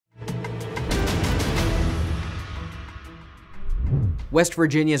West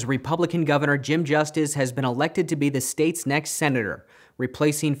Virginia's Republican Governor Jim Justice has been elected to be the state's next senator,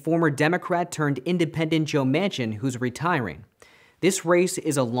 replacing former Democrat-turned-Independent Joe Manchin, who's retiring. This race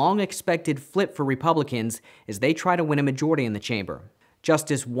is a long-expected flip for Republicans as they try to win a majority in the chamber.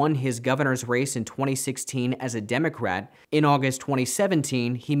 Justice won his governor's race in 2016 as a Democrat. In August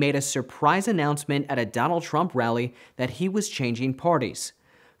 2017, he made a surprise announcement at a Donald Trump rally that he was changing parties.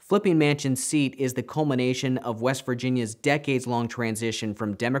 Flipping Manchin's seat is the culmination of West Virginia's decades-long transition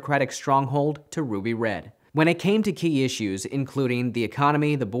from Democratic stronghold to ruby red. When it came to key issues, including the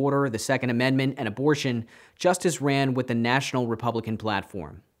economy, the border, the Second Amendment, and abortion, Justice ran with the national Republican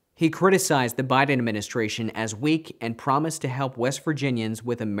platform. He criticized the Biden administration as weak and promised to help West Virginians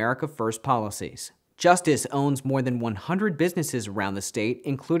with America First policies. Justice owns more than 100 businesses around the state,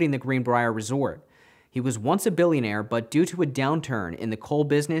 including the Greenbrier Resort. He was once a billionaire, but due to a downturn in the coal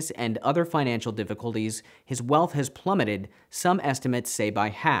business and other financial difficulties, his wealth has plummeted, some estimates say by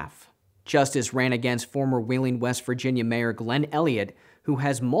half. Justice ran against former Wheeling, West Virginia Mayor Glenn Elliott, who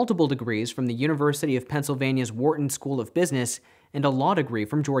has multiple degrees from the University of Pennsylvania's Wharton School of Business and a law degree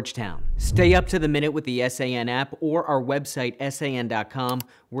from Georgetown. Stay up to the minute with the SAN app or our website san.com,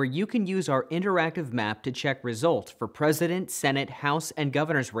 where you can use our interactive map to check results for president, Senate, House, and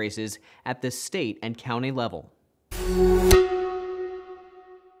governor's races at the state and county level.